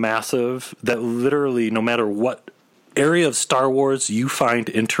 so massive, that literally no matter what area of Star Wars you find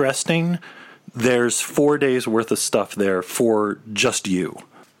interesting, there's 4 days worth of stuff there for just you.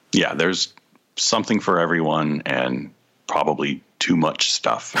 Yeah, there's something for everyone and probably too much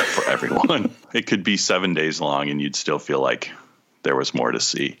stuff for everyone. It could be 7 days long and you'd still feel like there was more to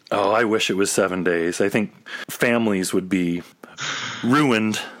see. Oh, I wish it was 7 days. I think families would be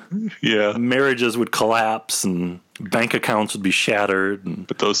ruined. Yeah. Marriages would collapse and bank accounts would be shattered.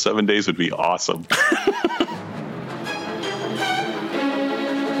 But those 7 days would be awesome.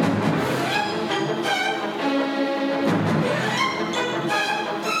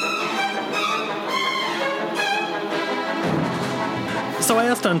 So I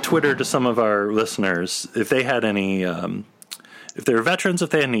asked on Twitter to some of our listeners if they had any, if they were veterans, if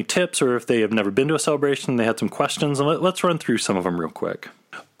they had any tips, or if they have never been to a celebration, they had some questions. And let's run through some of them real quick.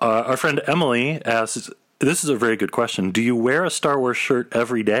 Our friend Emily asks, this is a very good question. Do you wear a Star Wars shirt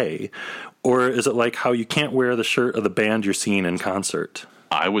every day? Or is it like how you can't wear the shirt of the band you're seeing in concert?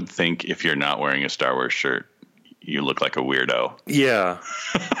 I would think if you're not wearing a Star Wars shirt, you look like a weirdo. Yeah.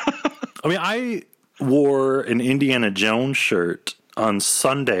 I mean, I wore an Indiana Jones shirt on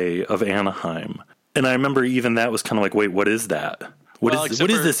Sunday of Anaheim. And I remember even that was kind of like, wait, what is that? What is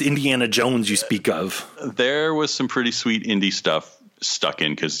this Indiana Jones you speak of? There was some pretty sweet indie stuff stuck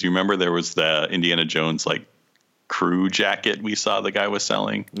in, because you remember there was the Indiana Jones like crew jacket we saw the guy was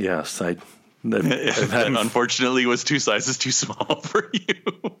selling. Yes, that unfortunately was 2 sizes too small for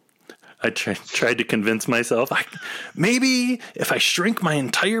you. I tried to convince myself, maybe if I shrink my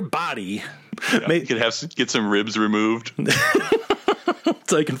entire body, you could get some ribs removed.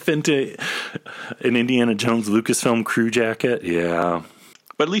 So I can fit into an Indiana Jones Lucasfilm crew jacket. Yeah.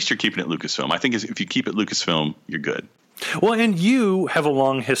 But at least you're keeping it Lucasfilm. I think if you keep it Lucasfilm, you're good. Well, and you have a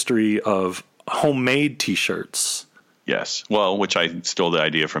long history of homemade T-shirts. Yes. Well, which I stole the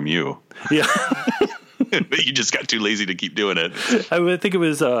idea from you. Yeah. But you just got too lazy to keep doing it. I think it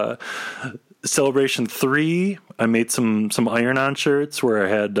was Celebration 3. I made some iron-on shirts where I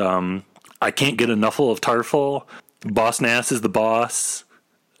had I Can't Get Enough of Tarful, Boss Nass is the Boss,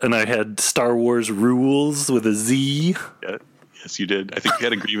 and I had Star Wars Rules with a Z. Yeah. Yes, you did. I think you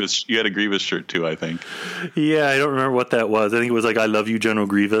had a Grievous shirt too, I think. Yeah, I don't remember what that was. I think it was like I Love You, General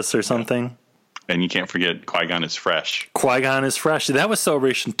Grievous or something. Yeah. And you can't forget Qui-Gon is Fresh. Qui-Gon is Fresh. That was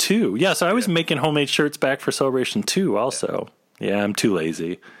Celebration 2. Yeah, so I was making homemade shirts back for Celebration 2 also. Yeah, I'm too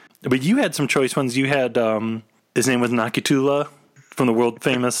lazy. But you had some choice ones. You had, his name was Nakitula from the world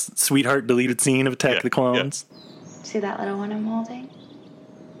famous Sweetheart deleted scene of Attack of the Clones. Yeah. See that little one I'm holding?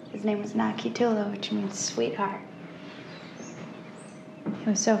 His name was Nakitula, which means sweetheart. He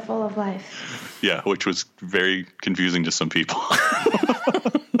was so full of life. Yeah, which was very confusing to some people.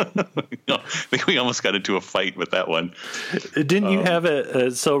 I think we almost got into a fight with that one. Didn't you have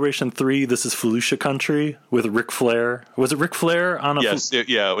a Celebration 3, This is Felucia Country, with Ric Flair? Was it Ric Flair on a... Yes, it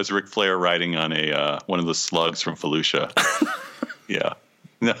was Ric Flair riding on a one of the slugs from Felucia. Yeah.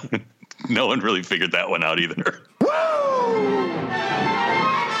 No one really figured that one out either.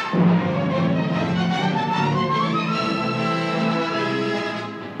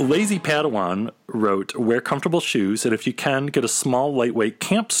 Lazy Padawan wrote, wear comfortable shoes, and if you can, get a small, lightweight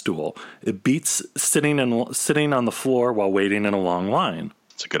camp stool. It beats sitting on the floor while waiting in a long line.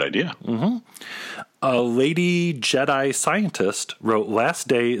 It's a good idea. Mm-hmm. A Lady Jedi Scientist wrote, last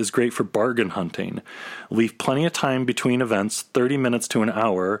day is great for bargain hunting. Leave plenty of time between events, 30 minutes to an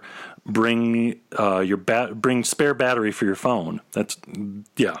hour. Bring bring spare battery for your phone.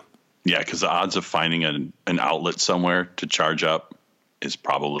 Yeah, because the odds of finding an outlet somewhere to charge up is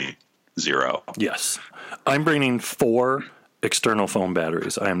probably 0. Yes. I'm bringing 4 external phone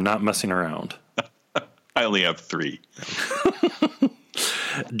batteries. I am not messing around. I only have 3.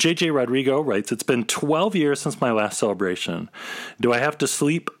 JJ Rodrigo writes, it's been 12 years since my last celebration. Do I have to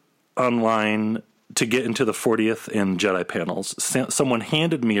sleep online to get into the 40th in Jedi panels? Someone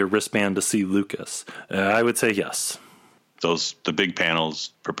handed me a wristband to see Lucas. I would say yes. The big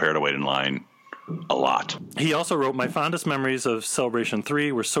panels, prepare to wait in line. A lot. He also wrote, my fondest memories of Celebration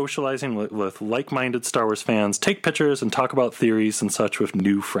 3 were socializing with like-minded Star Wars fans, take pictures, and talk about theories and such with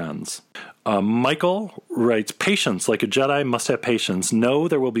new friends. Michael writes, patience, like a Jedi must have patience. No,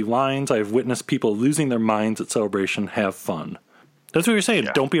 there will be lines. I have witnessed people losing their minds at Celebration. Have fun. That's what you're saying.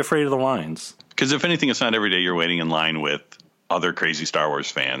 Yeah. Don't be afraid of the lines. Because if anything, it's not every day you're waiting in line with other crazy Star Wars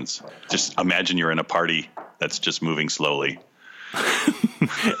fans. Just imagine you're in a party that's just moving slowly.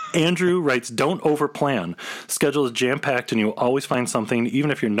 Andrew writes, don't overplan. Schedule is jam-packed and you'll always find something, even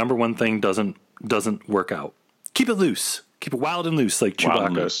if your number one thing doesn't work out. Keep it loose. Keep it wild and loose like Chewbacca. Wild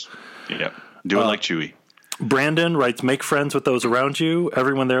and loose. Yeah. Do it like Chewie. Brandon writes, make friends with those around you.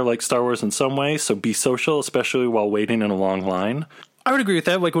 Everyone there likes Star Wars in some way, so be social, especially while waiting in a long line. I would agree with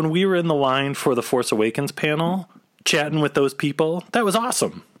that. Like when we were in the line for the Force Awakens panel, chatting with those people, that was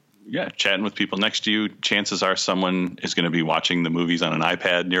awesome. Yeah, chatting with people next to you. Chances are someone is going to be watching the movies on an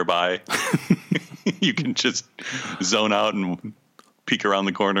iPad nearby. You can just zone out and peek around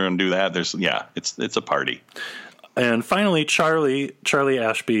the corner and do that. It's a party. And finally, Charlie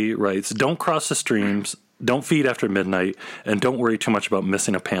Ashby writes, don't cross the streams, don't feed after midnight, and don't worry too much about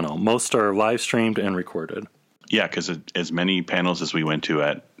missing a panel. Most are live streamed and recorded. Yeah, because as many panels as we went to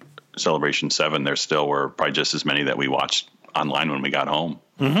at Celebration 7, there still were probably just as many that we watched online when we got home.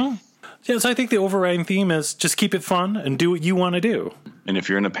 Mm-hmm. Yeah, so I think the overriding theme is just keep it fun and do what you want to do. And if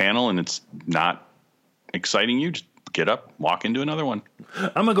you're in a panel and it's not exciting you, just get up, walk into another one.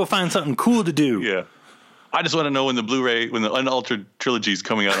 I'm going to go find something cool to do. Yeah. I just want to know when the Unaltered Trilogy is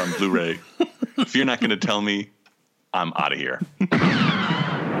coming out on Blu-ray. If you're not going to tell me, I'm out of here. It's a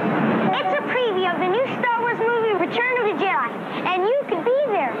preview of the new Star Wars movie, Return of the Jedi. And you could be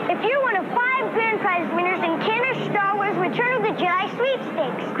there if you're one of 5 grand prize winners in Kenner's Star Wars Return of the Jedi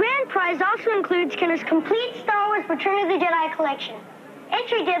sweepstakes. Grand prize also includes Kenner's complete Star Wars Return of the Jedi collection.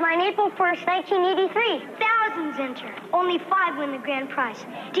 Entry deadline April 1st, 1983. Thousands enter. Only 5 win the grand prize.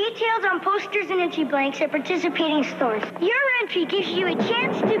 Details on posters and entry blanks at participating stores. Your entry gives you a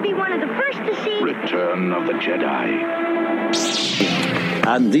chance to be one of the first to see Return of the Jedi.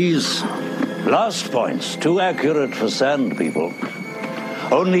 And these last points, too accurate for sand people.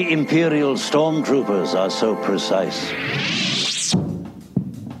 Only Imperial stormtroopers are so precise.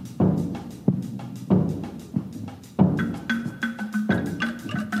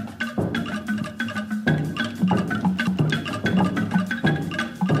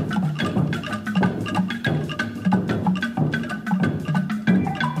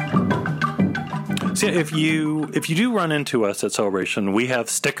 So if you do run into us at Celebration, we have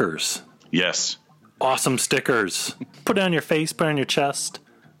stickers. Yes. Awesome stickers. Put it on your face, put it on your chest.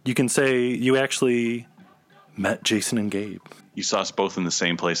 You can say you actually met Jason and Gabe. You saw us both in the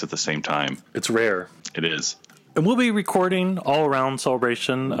same place at the same time. It's rare. It is. And we'll be recording all around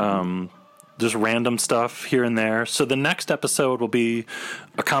Celebration, just random stuff here and there. So the next episode will be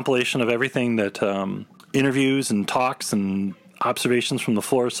a compilation of everything that interviews and talks and observations from the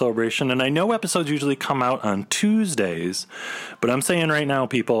floor of Celebration. And I know episodes usually come out on Tuesdays, but I'm saying right now,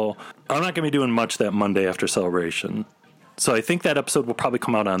 people, I'm not going to be doing much that Monday after Celebration. So I think that episode will probably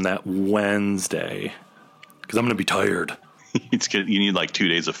come out on that Wednesday because I'm going to be tired. You need like 2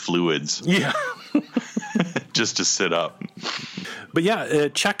 days of fluids. Yeah. Just to sit up. But yeah,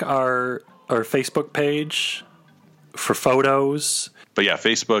 check our Facebook page for photos. But yeah,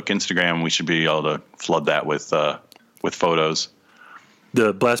 Facebook, Instagram, we should be able to flood that with photos.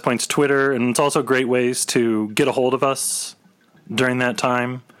 The Blast Point's Twitter, and it's also great ways to get a hold of us during that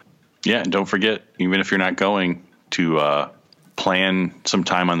time. Yeah, and don't forget, even if you're not going, to plan some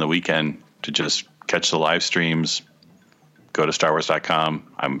time on the weekend to just catch the live streams. Go to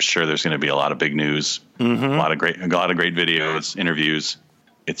StarWars.com. I'm sure there's going to be a lot of big news, a lot of great videos, interviews.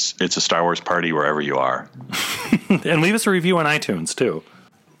 It's a Star Wars party wherever you are. And leave us a review on iTunes too.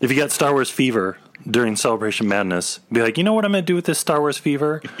 If you got Star Wars fever during Celebration Madness, be like, you know what I'm going to do with this Star Wars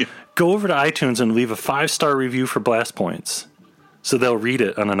fever? Go over to iTunes and leave a 5-star review for Blast Points, so they'll read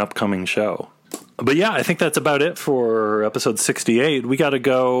it on an upcoming show. But yeah, I think that's about it for episode 68. We got to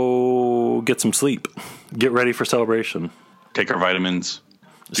go get some sleep, get ready for Celebration. Take our vitamins,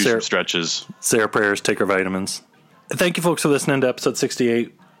 do some stretches. Say our prayers, take our vitamins. Thank you, folks, for listening to episode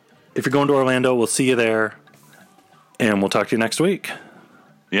 68. If you're going to Orlando, we'll see you there, and we'll talk to you next week.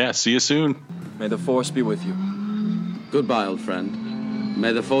 Yeah, see you soon. May the Force be with you. Goodbye, old friend.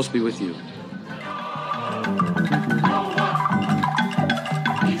 May the Force be with you.